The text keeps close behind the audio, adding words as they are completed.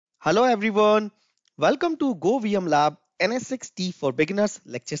Hello everyone, welcome to GOVMLAB NSX-T for Beginners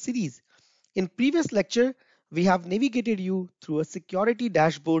lecture series. In previous lecture, we have navigated you through a security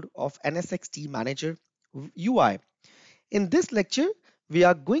dashboard of NSX Manager UI. In this lecture, we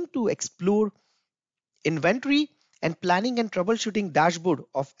are going to explore inventory and planning and troubleshooting dashboard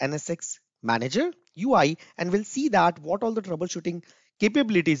of NSX Manager UI, and we'll see that what all the troubleshooting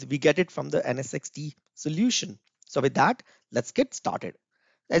capabilities we get it from the NSXT solution. So with that, let's get started.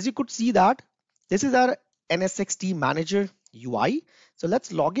 As you could see that this is our NSXT Manager UI. So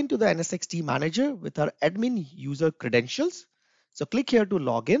let's log into the NSXT Manager with our admin user credentials. So click here to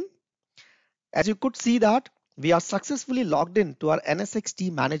log in. As you could see that we are successfully logged in to our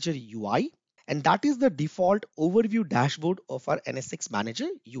NSXT Manager UI, and that is the default overview dashboard of our NSX Manager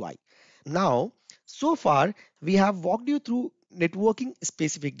UI. Now, so far we have walked you through networking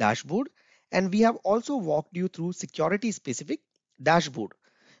specific dashboard, and we have also walked you through security specific dashboard.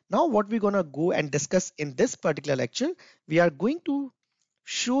 Now what we're going to go and discuss in this particular lecture, we are going to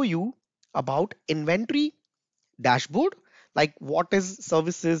show you about inventory dashboard, like what is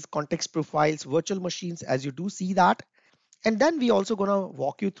services, context profiles, virtual machines, as you do see that. And then we also going to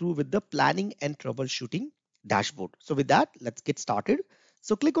walk you through with the planning and troubleshooting dashboard. So with that, let's get started.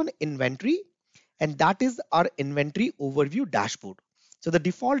 So click on inventory, and that is our inventory overview dashboard. So the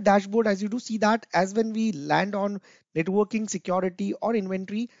default dashboard, as you do see that, as when we land on networking, security or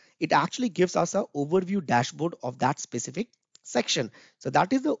inventory, it actually gives us an overview dashboard of that specific section. So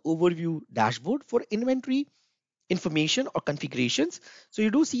that is the overview dashboard for inventory information or configurations. So you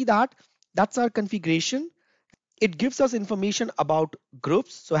do see that that's our configuration. It gives us information about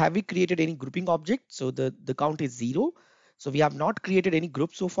groups. So have we created any grouping object? So the count is 0. So we have not created any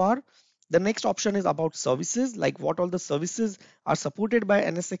group so far. The next option is about services, like what all the services are supported by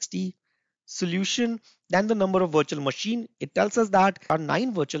NSXT solution. Then the number of virtual machine. It tells us that our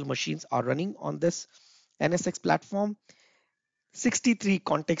 9 virtual machines are running on this NSX platform, 63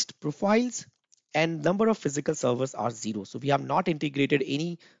 context profiles, and number of physical servers are 0. So we have not integrated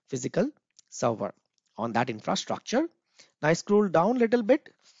any physical server on that infrastructure. Now I scroll down a little bit.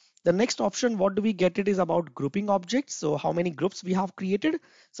 The next option, what do we get it, is about grouping objects. So how many groups we have created.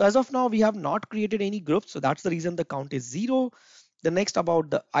 So as of now, we have not created any groups. So that's the reason the count is 0. The next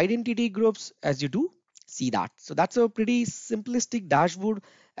about the identity groups, as you do see that. So that's a pretty simplistic dashboard,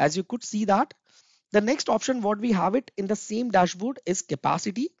 as you could see that. The next option, what we have it in the same dashboard, is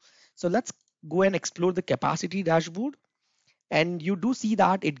capacity. So let's go and explore the capacity dashboard. And you do see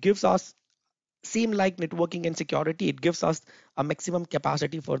that it gives us, same like networking and security, it gives us a maximum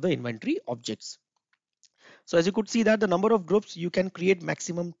capacity for the inventory objects. So as you could see that the number of groups you can create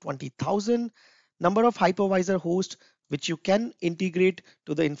maximum 20,000. Number of hypervisor host which you can integrate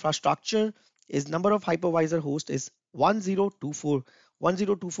to the infrastructure is number of hypervisor host is 1024.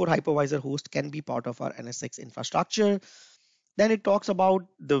 1024 hypervisor host can be part of our NSX infrastructure. Then it talks about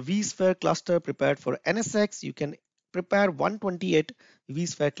the vSphere cluster prepared for NSX. You can prepare 128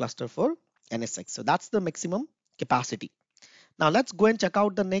 vSphere cluster for NSX. So that's the maximum capacity. Now let's go and check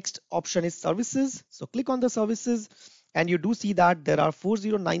out the next option is services. So click on the services, and you do see that there are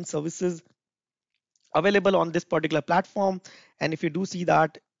 409 services available on this particular platform. And if you do see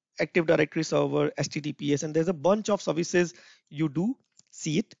that Active Directory server, HTTPS, and there's a bunch of services, you do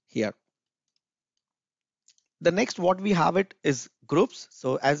see it here. The next what we have it is groups.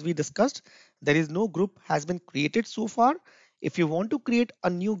 So as we discussed, there is no group has been created so far. If you want to create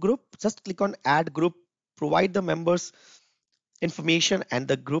a new group, just click on add group, provide the members information, and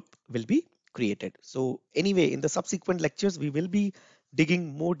the group will be created. So anyway, in the subsequent lectures, we will be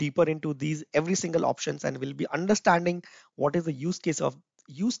digging more deeper into these every single options, and we'll be understanding what is the use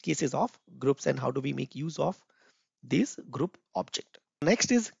cases of groups and how do we make use of this group object.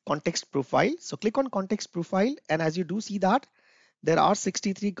 Next is context profile. So click on context profile, and as you do see that there are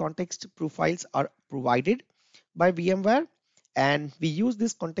 63 context profiles are provided by VMware, and we use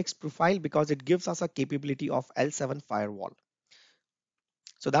this context profile because it gives us a capability of L7 firewall.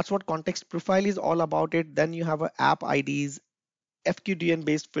 So that's what context profile is all about it. Then you have a app IDs, FQDN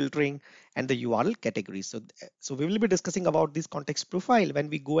based filtering, and the URL categories. So we will be discussing about this context profile when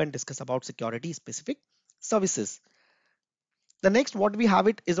we go and discuss about security specific services. The next what we have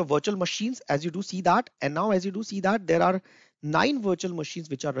it is a virtual machines, as you do see that. And now as you do see that there are 9 virtual machines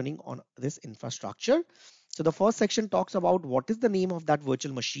which are running on this infrastructure. So the first section talks about what is the name of that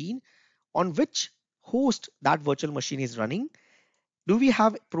virtual machine, on which host that virtual machine is running. Do we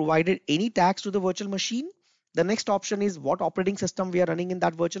have provided any tags to the virtual machine? The next option is what operating system we are running in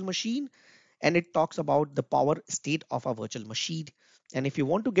that virtual machine, and it talks about the power state of a virtual machine. And if you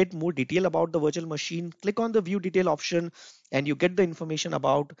want to get more detail about the virtual machine, click on the view detail option and you get the information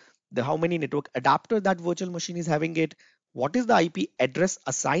about the how many network adapter that virtual machine is having it, what is the IP address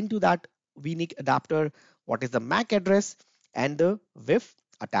assigned to that VNIC adapter, what is the MAC address and the WIF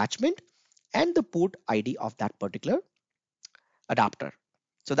attachment and the port ID of that particular adapter.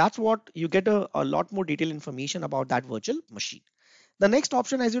 So that's what you get a lot more detailed information about that virtual machine. The next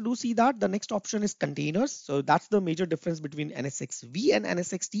option, as you do see that, the next option is containers. So that's the major difference between NSX-V and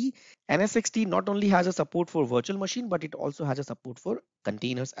NSX-T. NSX-T not only has a support for virtual machine, but it also has a support for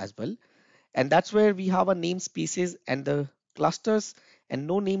containers as well. And that's where we have a namespaces and the clusters and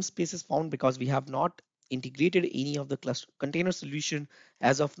no namespaces found because we have not integrated any of the cluster container solution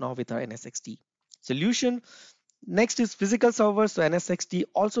as of now with our NSX-T solution. Next is physical servers. So NSX-T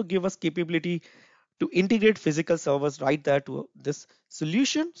also give us capability to integrate physical servers right there to this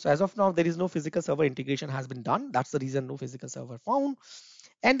solution. So as of now, there is no physical server integration has been done. That's the reason no physical server found.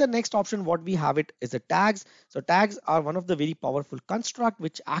 And the next option what we have it is the tags. So tags are one of the very powerful construct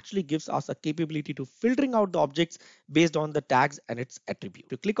which actually gives us a capability to filtering out the objects based on the tags and its attribute.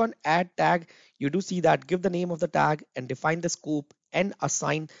 To click on add tag, you do see that give the name of the tag and define the scope and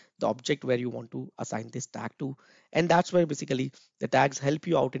assign the object where you want to assign this tag to. And that's where basically the tags help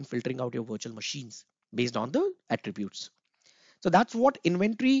you out in filtering out your virtual machines based on the attributes. So that's what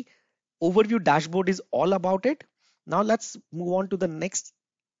inventory overview dashboard is all about it. Now let's move on to the next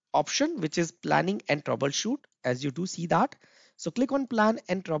option, which is planning and troubleshoot. As you do see that, so click on plan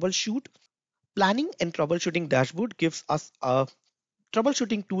and troubleshoot. Planning and troubleshooting dashboard gives us a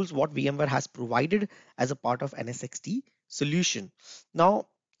troubleshooting tools what VMware has provided as a part of NSXT solution. Now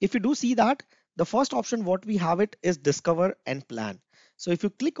if you do see that, the first option what we have it is discover and plan. So if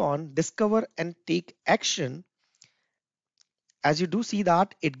you click on discover and take action, as you do see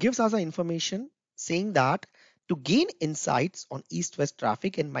that it gives us an information saying that to gain insights on east-west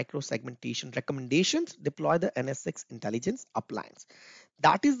traffic and micro-segmentation recommendations, deploy the NSX intelligence appliance.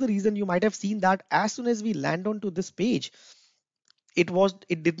 That is the reason you might have seen that as soon as we land onto this page, it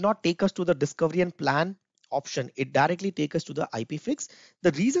did not take us to the discovery and plan option. It directly take us to the IP fix.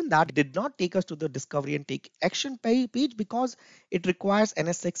 The reason that it did not take us to the discovery and take action page because it requires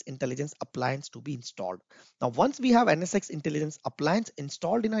NSX intelligence appliance to be installed. Now once we have NSX intelligence appliance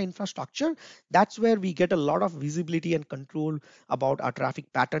installed in our infrastructure, that's where we get a lot of visibility and control about our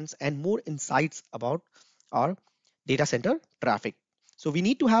traffic patterns and more insights about our data center traffic. So we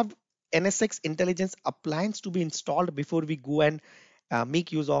need to have NSX intelligence appliance to be installed before we go and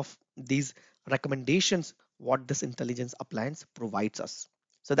make use of these recommendations what this intelligence appliance provides us.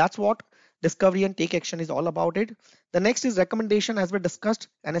 So that's what discovery and take action is all about it. The next is recommendation. As we discussed,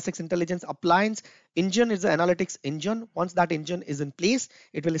 NSX intelligence appliance engine is the analytics engine. Once that engine is in place,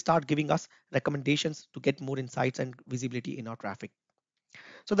 it will start giving us recommendations to get more insights and visibility in our traffic.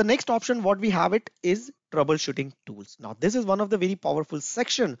 So the next option what we have it is troubleshooting tools. Now this is one of the very powerful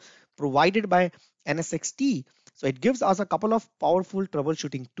section provided by NSX-T. So it gives us a couple of powerful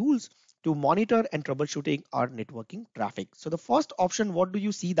troubleshooting tools to monitor and troubleshooting our networking traffic. So the first option, what do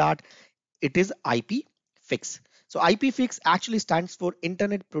you see that it is IP fix. So IP fix actually stands for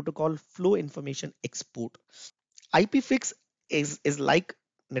Internet Protocol Flow Information Export. IP fix is like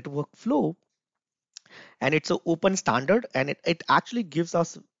network flow and it's an open standard and it actually gives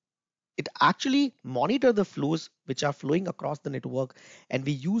us it actually monitor the flows which are flowing across the network and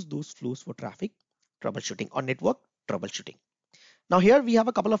we use those flows for traffic troubleshooting or network troubleshooting. Now here we have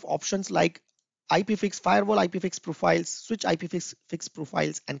a couple of options like IPFix firewall, IPFix profiles, switch IPFix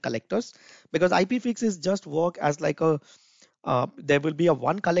profiles and collectors, because IPFix is just work as like a there will be a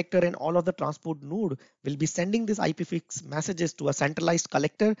one collector and all of the transport node will be sending these IPFix messages to a centralized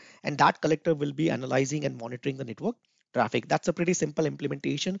collector and that collector will be analyzing and monitoring the network traffic. That's a pretty simple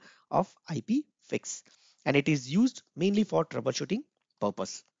implementation of IPFix and it is used mainly for troubleshooting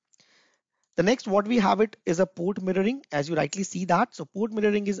purpose. The next what we have it is a port mirroring, as you rightly see that. So port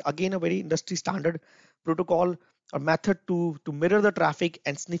mirroring is again a very industry standard protocol or method to mirror the traffic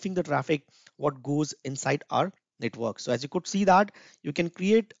and sniffing the traffic what goes inside our network. So as you could see that you can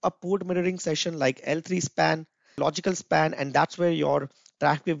create a port mirroring session like L3 span, logical span, and that's where your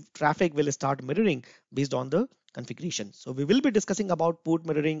traffic will start mirroring based on the configuration. So we will be discussing about port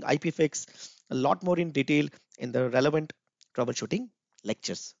mirroring, IPFix a lot more in detail in the relevant troubleshooting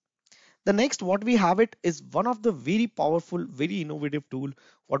lectures. The next what we have it is one of the very powerful, very innovative tool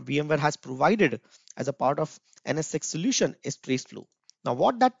what VMware has provided as a part of NSX solution is traceflow. Now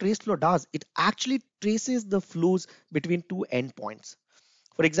what that traceflow does, it actually traces the flows between two endpoints.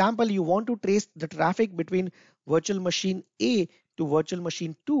 For example, you want to trace the traffic between virtual machine A to virtual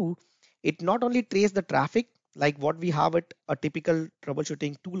machine 2. It not only traces the traffic, like what we have at a typical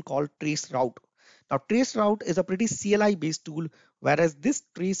troubleshooting tool called trace route. Now trace route is a pretty CLI based tool, whereas this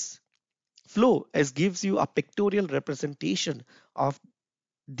trace flow is gives you a pictorial representation of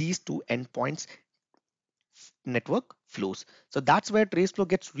these two endpoints network flows. So that's where trace flow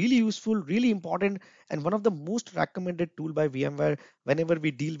gets really useful, really important, and one of the most recommended tool by VMware whenever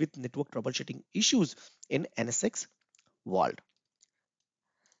we deal with network troubleshooting issues in NSX world.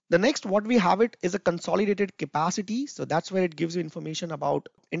 The next what we have it is a consolidated capacity. So that's where it gives you information about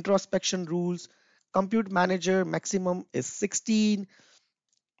introspection rules. Compute manager maximum is 16.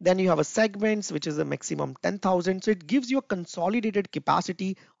 Then you have a segments, which is a maximum 10,000. So it gives you a consolidated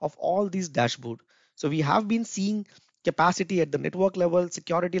capacity of all these dashboard. So we have been seeing capacity at the network level,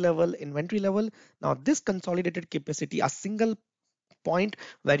 security level, inventory level. Now this consolidated capacity, a single point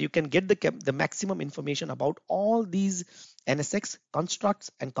where you can get the maximum information about all these NSX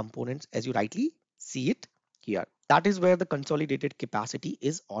constructs and components as you rightly see it here. That is where the consolidated capacity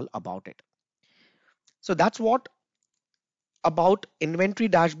is all about it. So that's what about inventory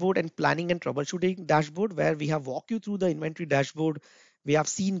dashboard and planning and troubleshooting dashboard, where we have walked you through the inventory dashboard. We have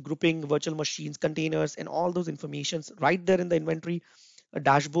seen grouping, virtual machines, containers, and all those informations right there in the inventory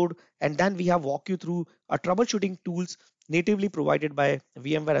dashboard. And then we have walked you through our troubleshooting tools natively provided by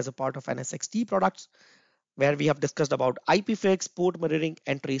VMware as a part of NSXT products, where we have discussed about IPFix, port mirroring,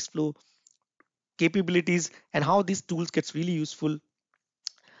 and trace flow capabilities, and how these tools gets really useful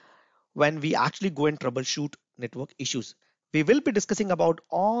when we actually go and troubleshoot network issues. We will be discussing about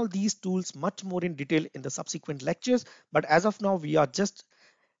all these tools much more in detail in the subsequent lectures, but as of now, we are just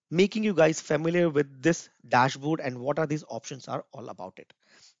making you guys familiar with this dashboard and what are these options are all about it.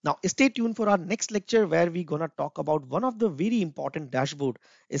 Now, stay tuned for our next lecture where we're gonna talk about one of the very important dashboard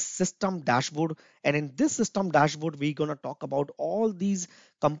is system dashboard. And in this system dashboard, we're gonna talk about all these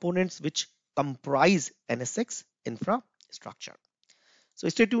components which comprise NSX infrastructure. So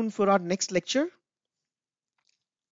stay tuned for our next lecture.